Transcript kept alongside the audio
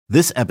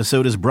This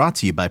episode is brought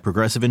to you by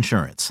Progressive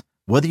Insurance.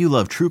 Whether you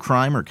love true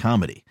crime or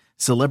comedy,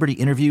 celebrity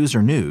interviews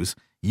or news,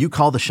 you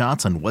call the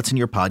shots on what's in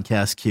your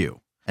podcast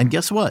queue. And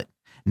guess what?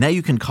 Now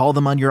you can call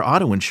them on your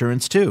auto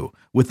insurance too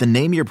with the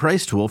Name Your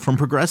Price tool from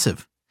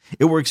Progressive.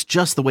 It works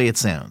just the way it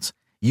sounds.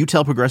 You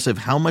tell Progressive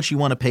how much you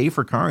want to pay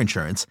for car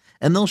insurance,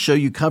 and they'll show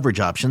you coverage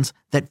options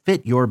that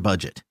fit your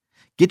budget.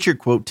 Get your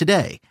quote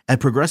today at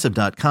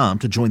Progressive.com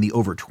to join the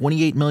over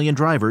 28 million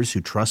drivers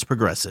who trust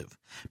Progressive.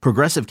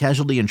 Progressive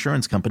Casualty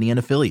Insurance Company and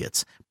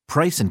Affiliates.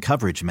 Price and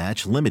coverage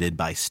match limited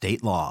by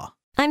state law.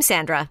 I'm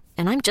Sandra,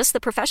 and I'm just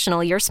the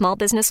professional your small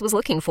business was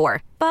looking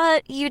for.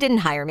 But you didn't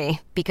hire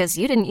me because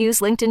you didn't use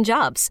LinkedIn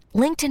Jobs.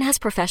 LinkedIn has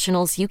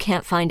professionals you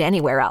can't find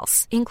anywhere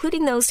else,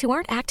 including those who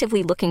aren't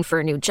actively looking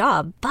for a new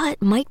job,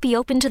 but might be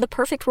open to the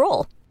perfect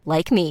role,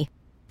 like me.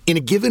 In a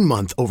given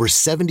month, over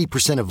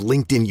 70% of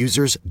LinkedIn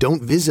users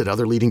don't visit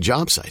other leading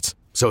job sites.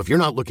 So if you're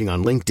not looking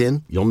on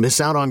LinkedIn, you'll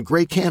miss out on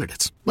great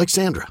candidates like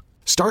Sandra.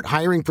 Start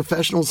hiring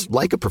professionals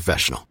like a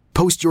professional.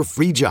 Post your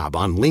free job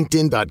on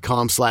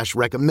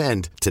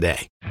linkedin.com/recommend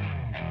today.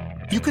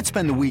 You could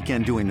spend the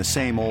weekend doing the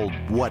same old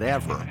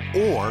whatever,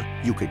 or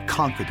you could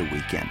conquer the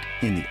weekend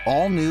in the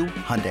all-new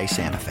Hyundai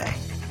Santa Fe.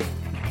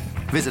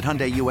 Visit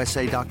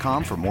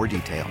HyundaiUSA.com for more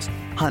details.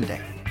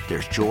 Hyundai,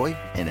 there's joy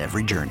in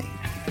every journey.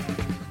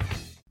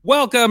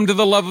 Welcome to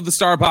the Love of the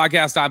Star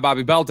podcast. I'm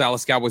Bobby Bell,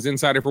 Dallas Cowboys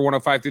insider for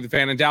 105 through the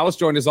Fan in Dallas,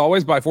 joined as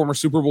always by former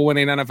Super Bowl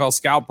winning NFL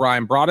scout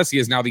Brian Broaddus. He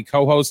is now the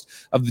co-host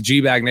of the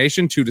G-Bag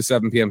Nation, 2 to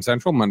 7 p.m.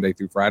 Central, Monday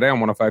through Friday on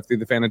 105 through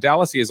the Fan in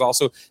Dallas. He is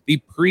also the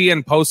pre-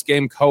 and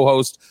post-game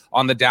co-host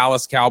on the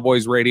Dallas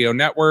Cowboys radio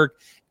network.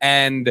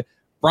 And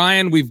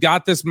Brian, we've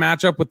got this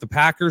matchup with the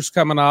Packers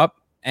coming up,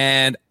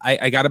 and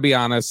I got to be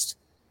honest,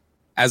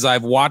 as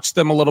I've watched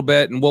them a little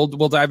bit, and we'll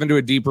dive into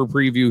a deeper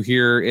preview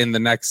here in the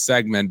next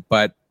segment,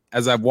 but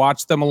as I've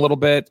watched them a little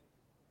bit,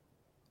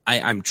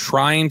 I'm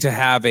trying to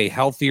have a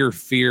healthier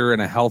fear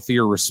and a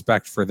healthier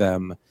respect for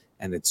them,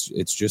 and it's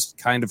just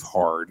kind of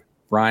hard.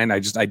 Brian, I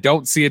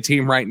don't see a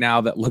team right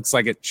now that looks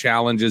like it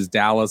challenges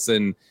Dallas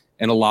in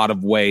a lot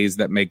of ways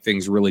that make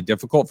things really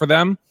difficult for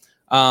them.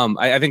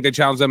 I think they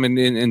challenge them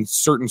in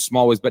certain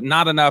small ways, but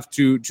not enough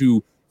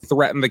to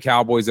threaten the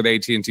Cowboys at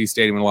AT&T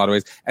Stadium in a lot of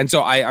ways. And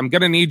so I'm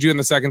going to need you in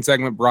the second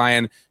segment,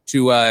 Brian,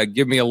 to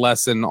give me a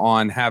lesson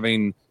on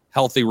having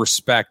healthy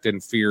respect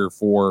and fear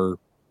for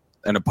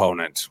an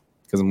opponent,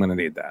 because I'm going to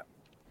need that.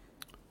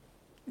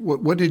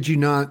 What did you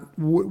not?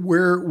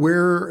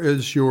 Where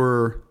is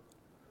your?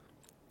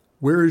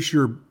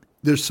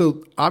 There's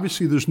so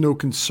obviously there's no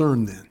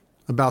concern then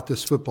about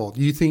this football.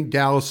 Do you think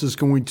Dallas is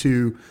going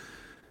to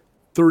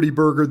 30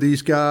 burger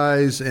these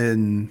guys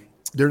and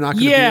they're not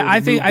going to? Yeah,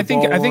 I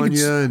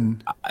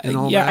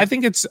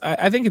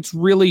think it's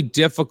really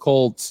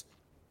difficult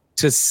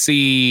to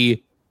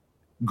see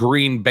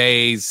Green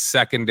Bay's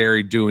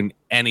secondary doing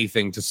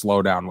anything to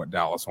slow down what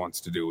Dallas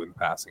wants to do in the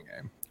passing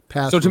game.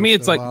 So to me,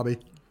 it's like, Bobby,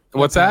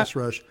 what's that? Pass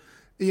rush.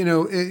 You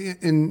know,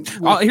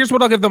 here's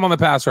what I'll give them on the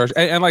pass rush.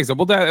 And like I said,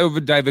 we'll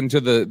dive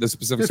into the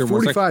specifics.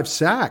 45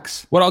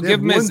 sacks. What I'll give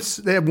them is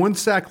they have one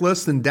sack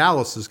less than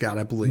Dallas has got,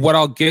 I believe. What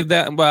I'll give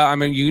that, well, I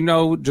mean, you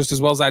know just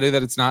as well as I do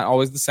that it's not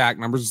always the sack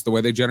numbers, it's the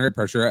way they generate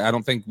pressure. I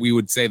don't think we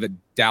would say that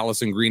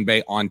Dallas and Green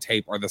Bay on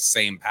tape are the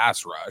same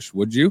pass rush,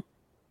 would you?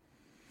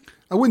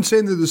 I wouldn't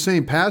say they're the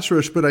same pass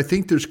rush, but I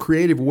think there's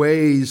creative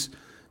ways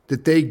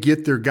that they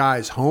get their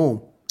guys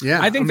home.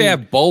 Yeah, I think they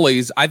have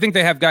bullies. I think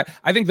they have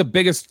I think the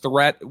biggest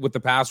threat with the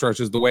pass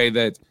rush is the way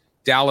that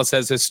Dallas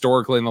has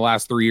historically in the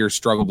last 3 years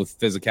struggled with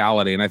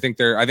physicality, and I think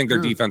their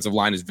defensive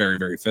line is very,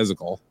 very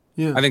physical.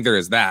 Yeah, I think there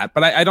is that,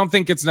 but I don't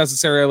think it's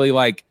necessarily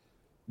like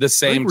the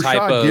same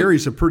type of. Rashawn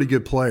Gary's a pretty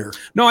good player.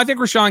 No, I think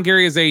Rashawn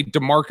Gary is a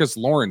DeMarcus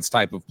Lawrence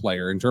type of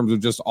player in terms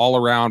of just all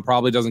around.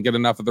 Probably doesn't get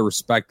enough of the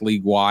respect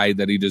league wide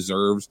that he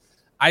deserves.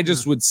 I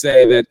just would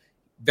say that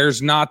there's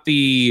not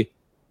the.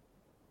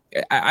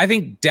 I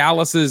think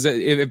Dallas is,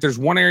 if there's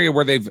one area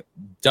where they've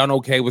done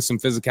okay with some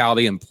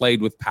physicality and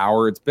played with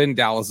power, it's been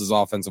Dallas's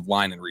offensive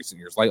line in recent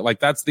years. Like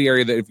that's the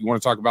area that if you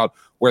want to talk about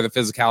where the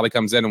physicality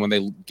comes in and when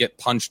they get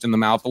punched in the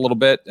mouth a little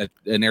bit,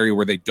 an area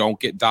where they don't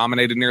get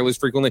dominated nearly as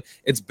frequently,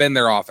 it's been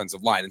their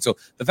offensive line. And so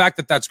the fact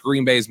that that's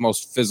Green Bay's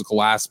most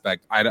physical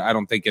aspect, I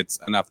don't think it's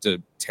enough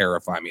to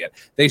terrify me yet.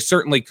 They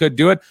certainly could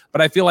do it,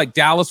 but I feel like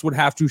Dallas would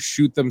have to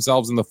shoot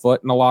themselves in the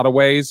foot in a lot of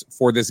ways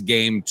for this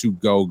game to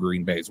go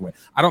Green Bay's way.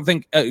 I don't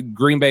think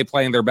Green Bay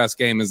playing their best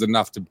game is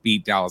enough to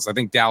beat Dallas. I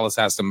think Dallas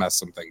has to mess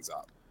some things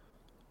up.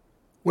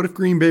 What if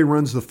Green Bay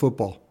runs the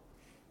football?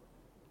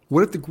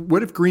 What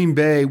if Green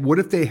Bay, what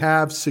if they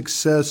have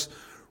success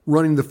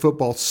running the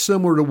football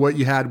similar to what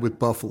you had with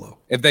Buffalo?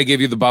 If they give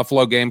you the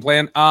Buffalo game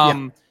plan?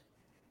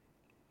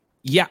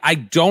 Yeah, I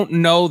don't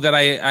know that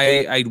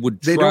I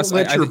would trust. They don't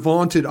let your think,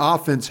 vaunted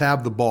offense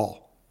have the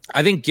ball.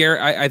 I think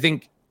I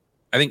think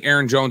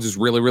Aaron Jones is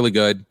really, really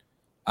good.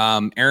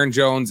 Aaron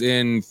Jones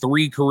in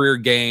 3 career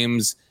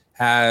games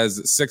has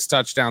 6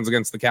 touchdowns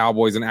against the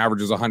Cowboys and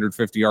averages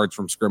 150 yards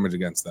from scrimmage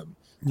against them.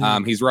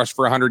 He's rushed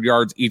for 100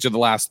 yards each of the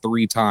last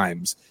 3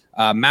 times.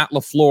 Matt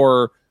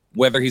LaFleur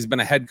whether he's been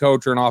a head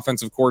coach or an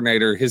offensive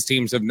coordinator, his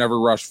teams have never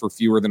rushed for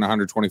fewer than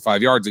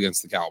 125 yards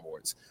against the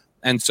Cowboys.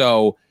 And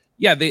so,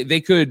 yeah,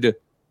 they could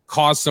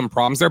cause some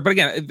problems there. But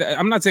again,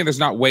 I'm not saying there's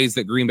not ways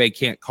that Green Bay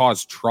can't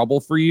cause trouble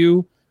for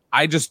you.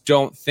 I just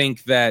don't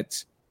think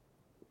that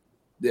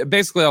 –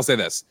 basically, I'll say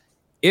this.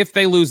 If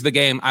they lose the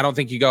game, I don't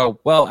think you go,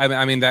 well,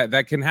 I mean,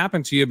 that can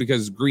happen to you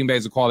because Green Bay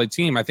is a quality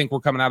team. I think we're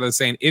coming out of this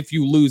saying if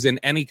you lose in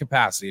any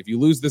capacity, if you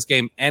lose this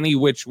game any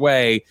which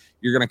way,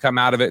 you're going to come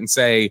out of it and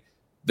say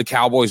the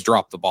Cowboys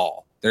dropped the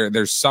ball.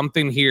 There's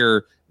something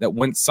here that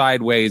went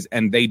sideways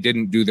and they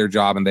didn't do their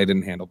job and they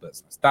didn't handle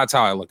business. That's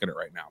how I look at it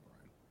right now.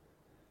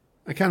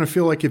 I kind of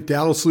feel like if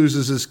Dallas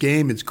loses this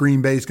game, it's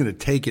Green Bay's going to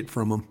take it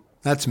from them.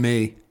 That's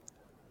me.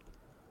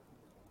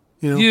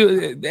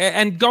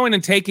 And going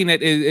and taking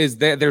it is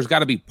that there's got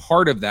to be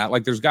part of that.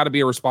 Like there's got to be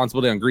a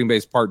responsibility on Green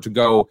Bay's part to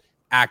go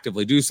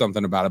actively do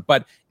something about it.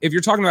 But if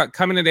you're talking about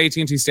coming into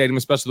AT&T Stadium,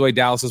 especially the way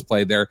Dallas has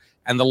played there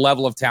and the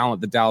level of talent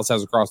that Dallas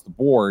has across the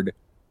board,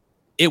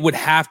 it would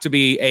have to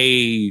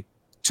be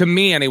to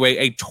me anyway,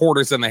 a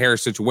tortoise and the hare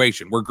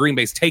situation where Green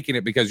Bay's taking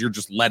it because you're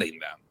just letting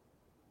them.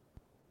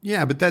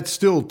 Yeah, but that's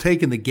still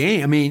taking the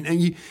game. I mean,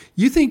 and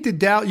you think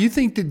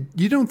that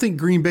you don't think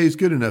Green Bay's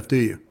good enough, do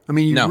you? I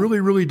mean, you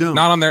really, really don't.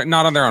 Not on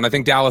their own. I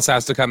think Dallas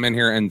has to come in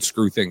here and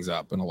screw things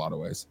up in a lot of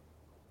ways.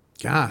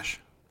 Gosh.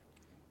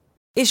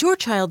 Is your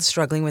child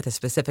struggling with a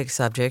specific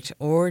subject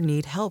or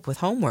need help with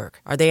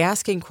homework? Are they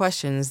asking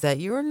questions that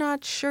you're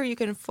not sure you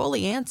can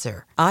fully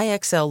answer?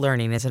 IXL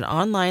Learning is an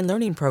online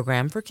learning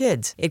program for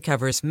kids. It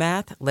covers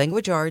math,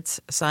 language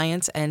arts,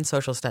 science, and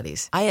social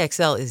studies.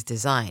 IXL is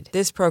designed.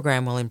 This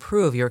program will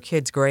improve your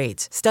kids'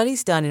 grades.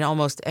 Studies done in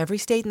almost every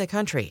state in the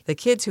country. The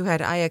kids who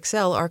had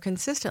IXL are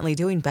consistently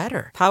doing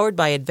better. Powered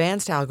by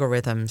advanced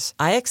algorithms,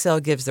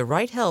 IXL gives the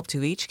right help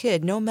to each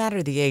kid no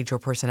matter the age or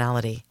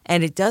personality.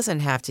 And it doesn't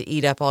have to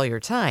eat up all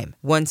your time.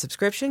 One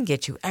subscription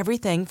gets you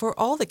everything for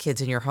all the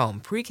kids in your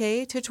home,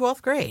 pre-K to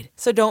 12th grade.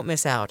 So don't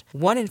miss out.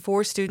 1 in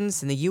 4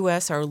 students in the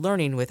U.S. are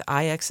learning with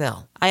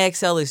IXL.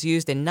 IXL is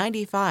used in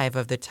 95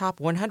 of the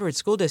top 100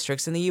 school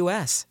districts in the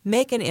U.S.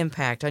 Make an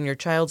impact on your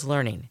child's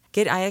learning.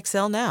 Get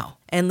IXL now.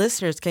 And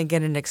listeners can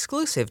get an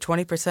exclusive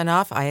 20%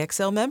 off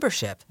IXL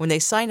membership when they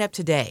sign up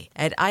today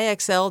at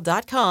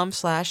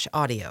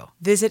IXL.com/audio.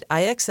 Visit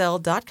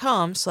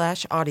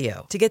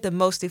IXL.com/audio to get the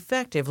most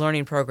effective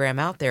learning program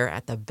out there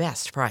at the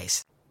best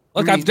price.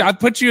 Look, I've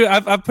put you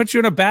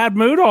in a bad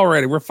mood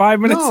already. We're 5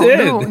 minutes in.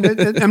 No,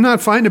 I'm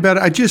not fine about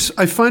it.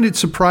 I find it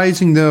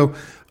surprising though.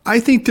 I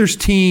think there's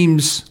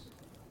teams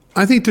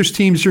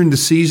during the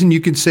season you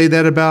can say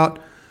that about.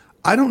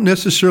 I don't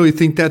necessarily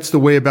think that's the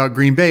way about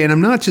Green Bay. And I'm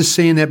not just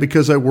saying that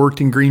because I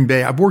worked in Green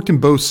Bay. I've worked in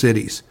both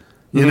cities.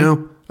 You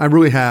know, I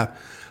really have.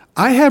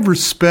 I have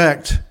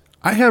respect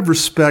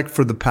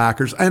for the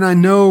Packers. And I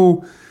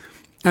know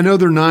they're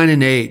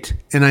 9-8,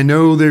 and I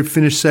know they've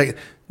finished second,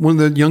 one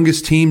of the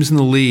youngest teams in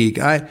the league.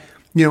 I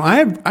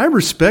have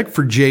respect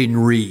for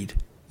Jaden Reed,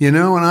 and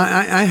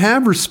I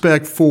have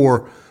respect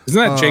for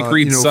Isn't that Jake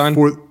Reed's son?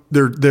 For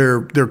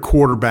their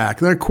quarterback.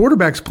 Their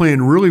quarterback's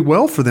playing really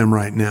well for them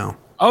right now.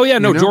 Oh yeah,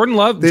 no, Jordan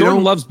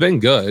Love's been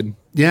good.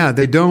 Yeah,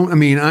 they don't. I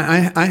mean,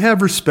 I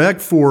have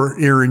respect for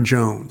Aaron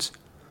Jones.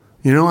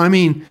 I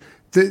mean,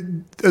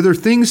 are there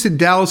things that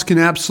Dallas can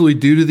absolutely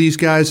do to these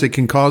guys that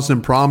can cause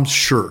them problems?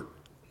 Sure,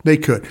 they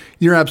could.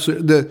 You're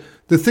absolutely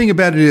the thing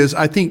about it is,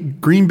 I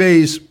think Green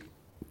Bay's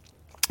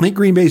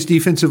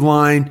defensive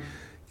line.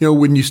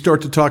 When you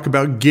start to talk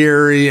about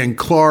Gary and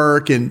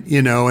Clark and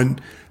Van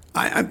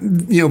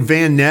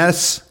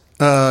Ness,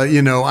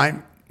 you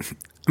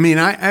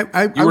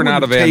were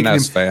not a Van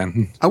Ness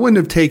fan. I wouldn't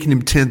have taken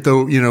him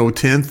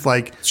 10th,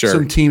 like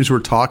some teams were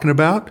talking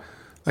about.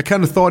 I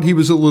kind of thought he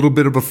was a little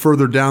bit of a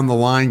further down the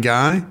line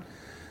guy.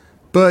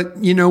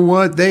 But you know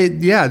what? Do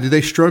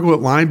they struggle at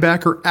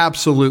linebacker?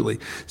 Absolutely.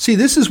 See,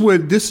 this is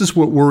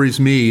what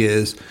worries me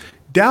is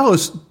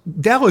Dallas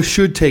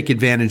should take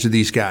advantage of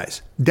these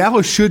guys.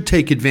 Dallas should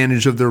take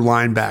advantage of their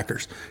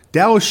linebackers.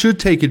 Dallas should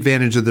take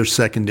advantage of their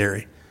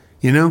secondary.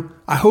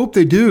 I hope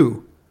they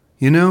do.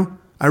 I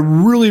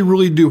really,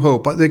 really do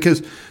hope,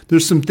 because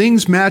there's some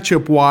things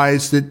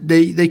matchup-wise that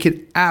they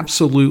could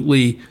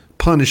absolutely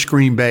punish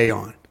Green Bay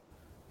on,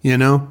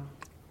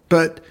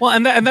 But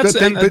that's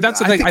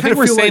the thing. I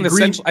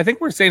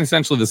think we're saying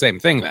essentially the same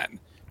thing then,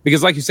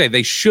 because like you say,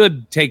 they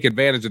should take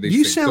advantage of these.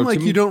 You sound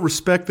like you don't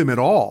respect them at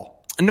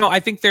all. No, I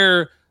think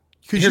they're.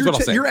 Here's what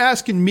I'll say. You're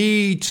asking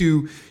me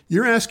to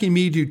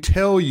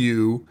tell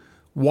you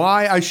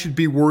why I should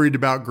be worried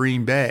about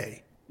Green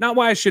Bay. Not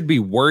why I should be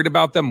worried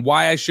about them,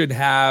 why I should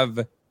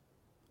have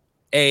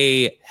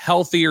a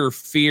healthier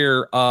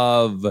fear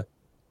of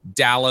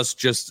Dallas,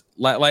 just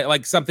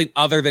like something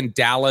other than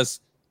Dallas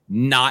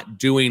not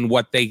doing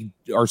what they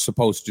are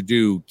supposed to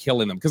do,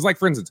 killing them. Because,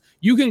 for instance,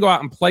 you can go out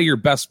and play your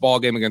best ball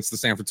game against the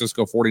San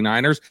Francisco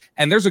 49ers,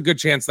 and there's a good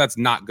chance that's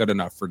not good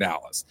enough for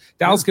Dallas.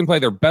 Dallas can play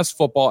their best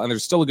football, and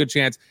there's still a good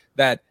chance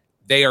that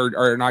they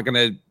are not going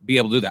to be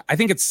able to do that. I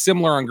think it's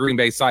similar on Green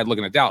Bay's side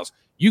looking at Dallas.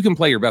 You can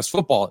play your best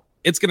football.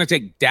 It's going to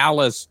take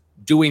Dallas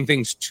doing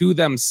things to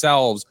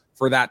themselves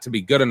for that to be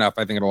good enough,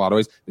 I think, in a lot of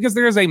ways, because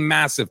there is a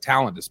massive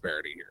talent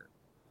disparity here.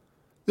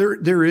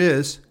 There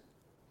is.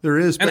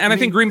 And I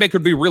think Green Bay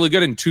could be really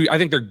good in 2. I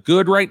think they're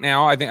good right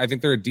now. I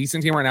think they're a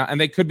decent team right now, and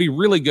they could be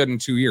really good in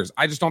 2 years.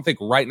 I just don't think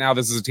right now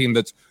this is a team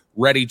that's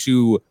ready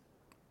to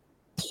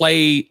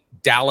play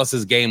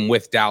Dallas's game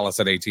with Dallas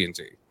at AT&T.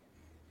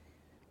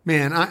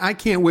 Man, I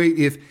can't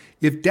wait.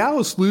 If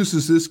Dallas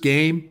loses this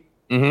game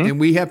and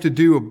we have to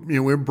do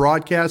we're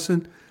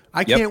broadcasting,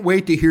 I can't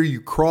wait to hear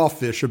you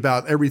crawfish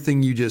about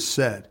everything you just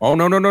said. Oh,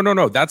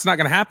 no. That's not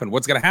going to happen.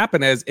 What's going to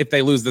happen is if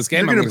they lose this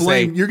game,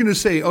 you're going to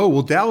say, oh,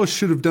 well, Dallas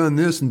should have done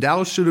this and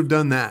Dallas should have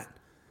done that.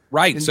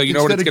 Right. And so you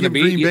know what it's going to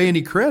be? Green Bay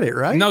any credit,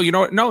 right? No, you know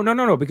what?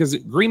 No. Because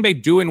Green Bay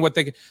doing what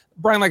they –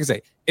 Brian, like I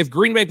say, if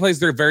Green Bay plays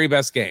their very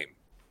best game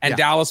and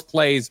Dallas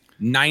plays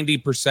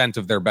 90%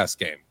 of their best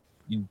game,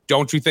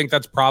 don't you think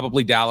that's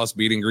probably Dallas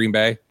beating Green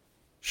Bay?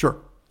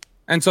 Sure.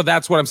 And so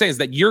that's what I'm saying is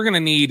that you're going to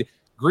need –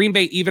 Green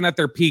Bay, even at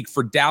their peak,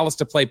 for Dallas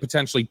to play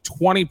potentially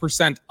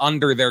 20%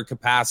 under their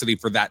capacity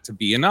for that to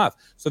be enough.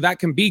 So that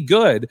can be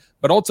good.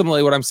 But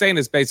ultimately, what I'm saying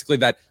is basically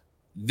that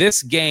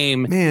this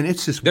game, man,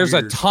 it's just there's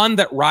weird. A ton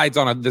that rides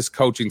on this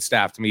coaching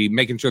staff to me,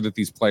 making sure that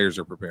these players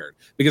are prepared.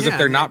 Because if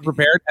they're not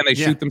prepared and they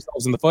shoot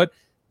themselves in the foot,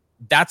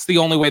 that's the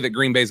only way that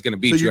Green Bay is going to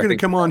beat you. So you're going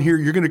to come on here.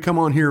 You're going to come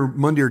on here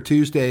Monday or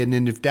Tuesday, and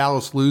then if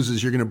Dallas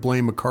loses, you're going to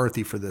blame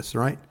McCarthy for this,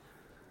 right?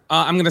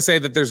 I'm going to say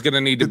that there's going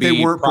to need to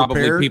be probably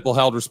prepared. People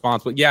held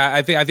responsible. Yeah,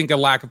 I think a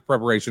lack of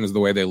preparation is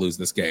the way they lose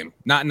this game.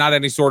 Not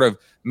any sort of,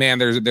 man,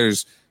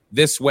 there's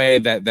this way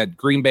that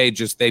Green Bay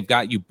they've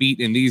got you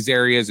beat in these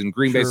areas, and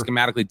Green Bay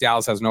schematically,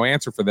 Dallas has no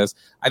answer for this.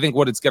 I think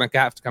what it's going to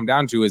have to come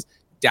down to is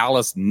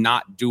Dallas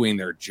not doing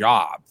their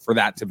job for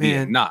that to be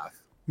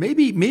enough.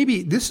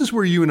 Maybe this is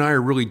where you and I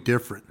are really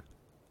different,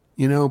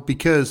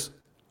 because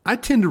I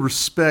tend to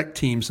respect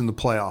teams in the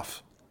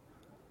playoffs.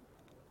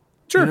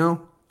 Sure.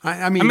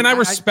 I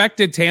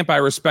respected Tampa. I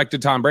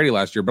respected Tom Brady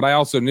last year, but I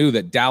also knew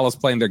that Dallas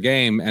playing their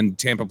game and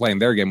Tampa playing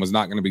their game was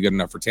not going to be good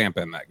enough for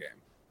Tampa in that game.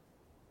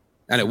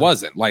 And it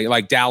wasn't.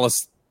 Like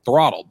Dallas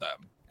throttled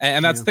them.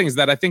 And that's the thing is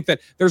that I think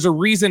that there's a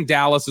reason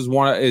Dallas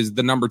is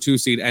the number 2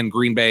 seed and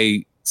Green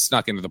Bay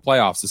snuck into the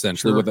playoffs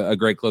essentially with a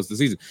great close to the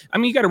season. I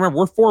mean, you got to remember,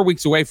 we're 4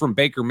 weeks away from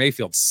Baker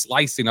Mayfield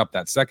slicing up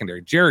that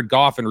secondary. Jared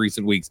Goff in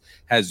recent weeks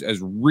has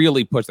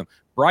really pushed them.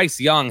 Bryce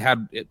Young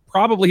had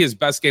probably his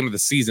best game of the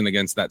season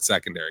against that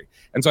secondary.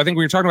 And so I think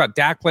when you're talking about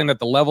Dak playing at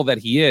the level that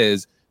he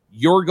is,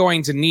 you're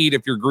going to need,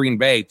 if you're Green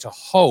Bay, to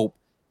hope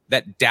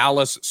that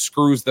Dallas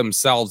screws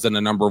themselves in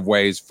a number of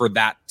ways for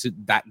that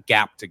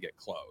gap to get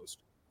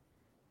closed.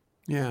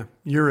 Yeah,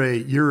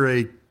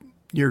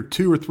 you're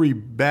 2 or 3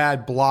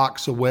 bad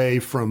blocks away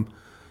from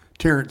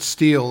Terrence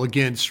Steele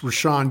against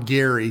Rashawn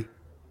Gary,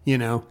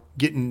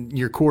 getting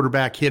your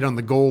quarterback hit on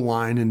the goal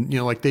line and,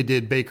 like they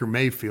did Baker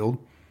Mayfield,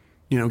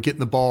 getting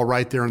the ball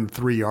right there on the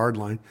 3-yard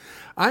line.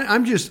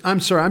 I'm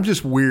sorry. I'm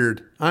just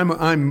weird.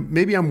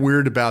 Maybe I'm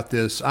weird about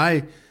this.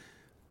 Are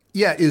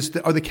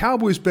the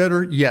Cowboys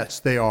better?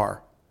 Yes, they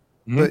are.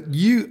 Mm-hmm. But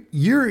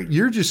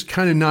you're just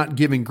kind of not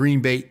giving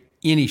Green Bay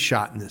any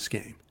shot in this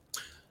game.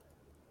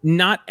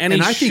 Not any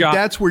shot. And I think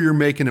that's where you're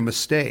making a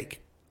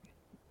mistake.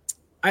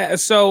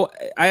 So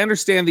I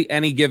understand the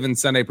any given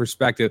Sunday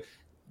perspective.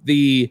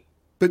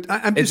 But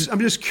I'm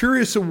just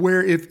curious of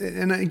where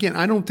and again,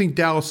 I don't think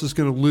Dallas is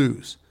going to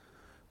lose.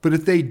 But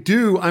if they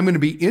do, I'm going to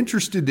be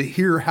interested to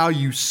hear how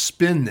you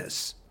spin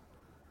this.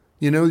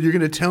 You're going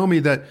to tell me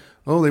that,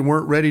 oh, they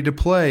weren't ready to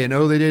play, and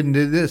oh, they didn't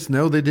do this,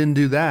 no, they didn't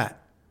do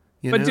that.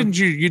 Didn't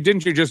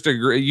you just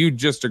agree? You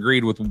just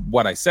agreed with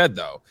what I said,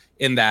 though,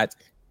 in that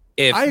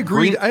if I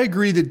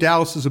agree that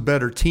Dallas is a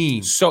better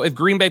team. So if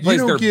Green Bay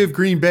plays, you don't give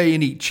Green Bay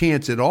any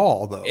chance at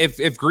all, though.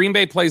 If Green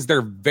Bay plays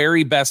their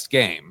very best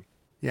game,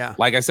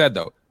 like I said,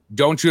 though,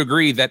 don't you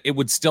agree that it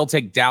would still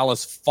take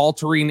Dallas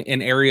faltering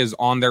in areas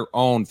on their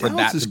own for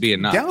that to be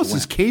enough? Dallas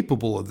is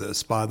capable of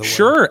this, by the way.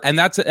 Sure, and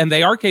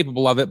they are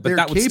capable of it, but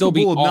that would still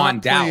be on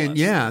Dallas.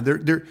 Yeah,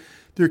 they're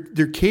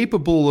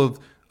capable of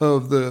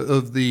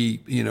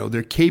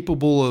they're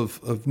capable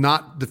of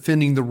not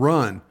defending the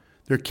run.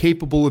 They're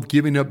capable of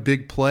giving up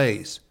big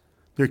plays.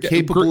 They're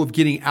capable of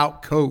getting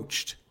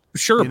out-coached.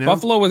 Sure,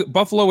 Buffalo was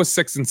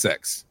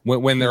 6-6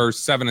 when they're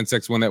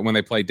 7-6 when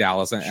they played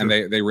Dallas, and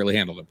they really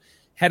handled them.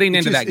 Heading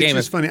into that game,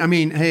 it's funny. I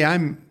mean, hey,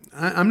 I'm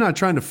not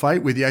trying to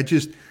fight with you. I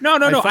just no.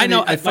 I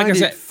know. I find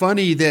it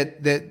funny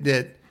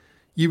that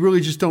you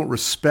really just don't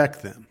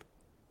respect them.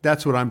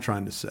 That's what I'm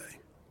trying to say.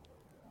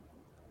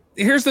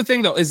 Here's the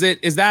thing, though: is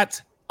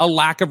that a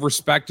lack of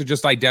respect to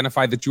just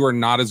identify that you are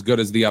not as good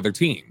as the other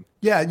team?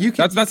 Yeah, you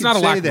can. That's not a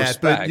lack of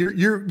respect. But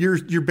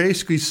you're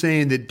basically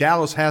saying that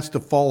Dallas has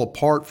to fall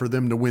apart for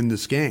them to win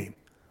this game.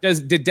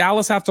 Did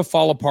Dallas have to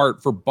fall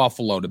apart for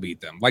Buffalo to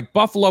beat them? Like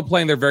Buffalo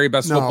playing their very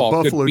best football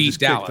Buffalo could beat just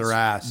Dallas. Their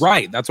ass.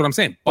 Right, that's what I'm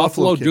saying.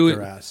 Buffalo do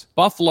their ass.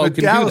 Buffalo but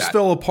can Dallas do that.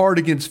 fell apart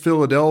against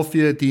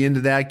Philadelphia at the end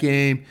of that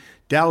game.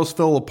 Dallas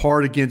fell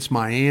apart against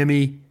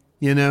Miami.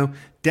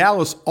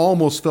 Dallas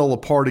almost fell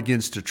apart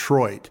against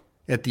Detroit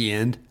at the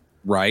end.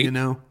 Right.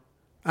 I'm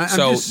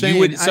just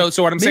saying.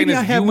 So what I'm saying is, maybe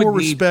I have more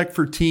respect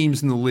for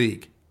teams in the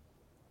league.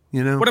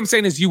 You know, what I'm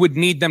saying is you would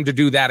need them to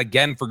do that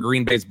again for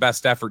Green Bay's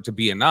best effort to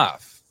be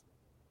enough.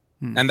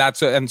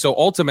 And so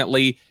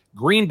ultimately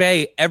Green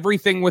Bay,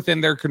 everything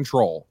within their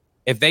control,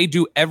 if they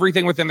do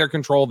everything within their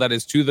control that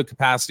is to the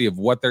capacity of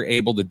what they're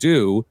able to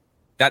do,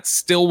 that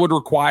still would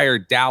require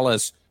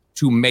Dallas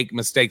to make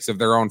mistakes of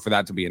their own for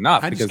that to be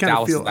enough. I just kind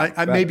of feel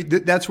maybe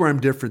that's where I'm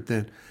different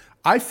then.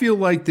 I feel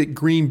like that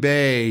Green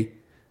Bay,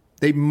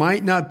 they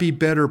might not be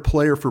better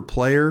player for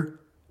player,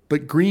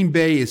 but Green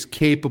Bay is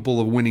capable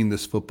of winning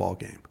this football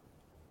game.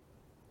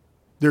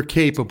 They're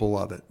capable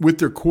of it with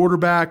their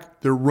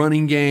quarterback, their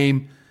running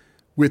game,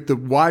 with the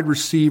wide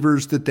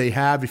receivers that they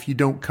have. If you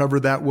don't cover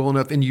that well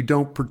enough and you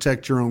don't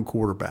protect your own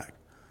quarterback,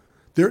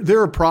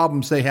 there are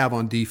problems they have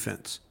on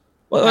defense.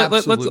 Well,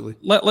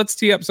 let's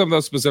tee up some of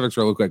those specifics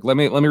really quick. Let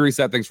me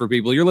reset things for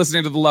people. You're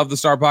listening to the Love the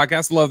Star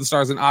podcast. The Love the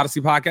Star is an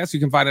Odyssey podcast. You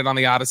can find it on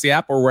the Odyssey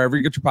app or wherever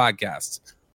you get your podcasts.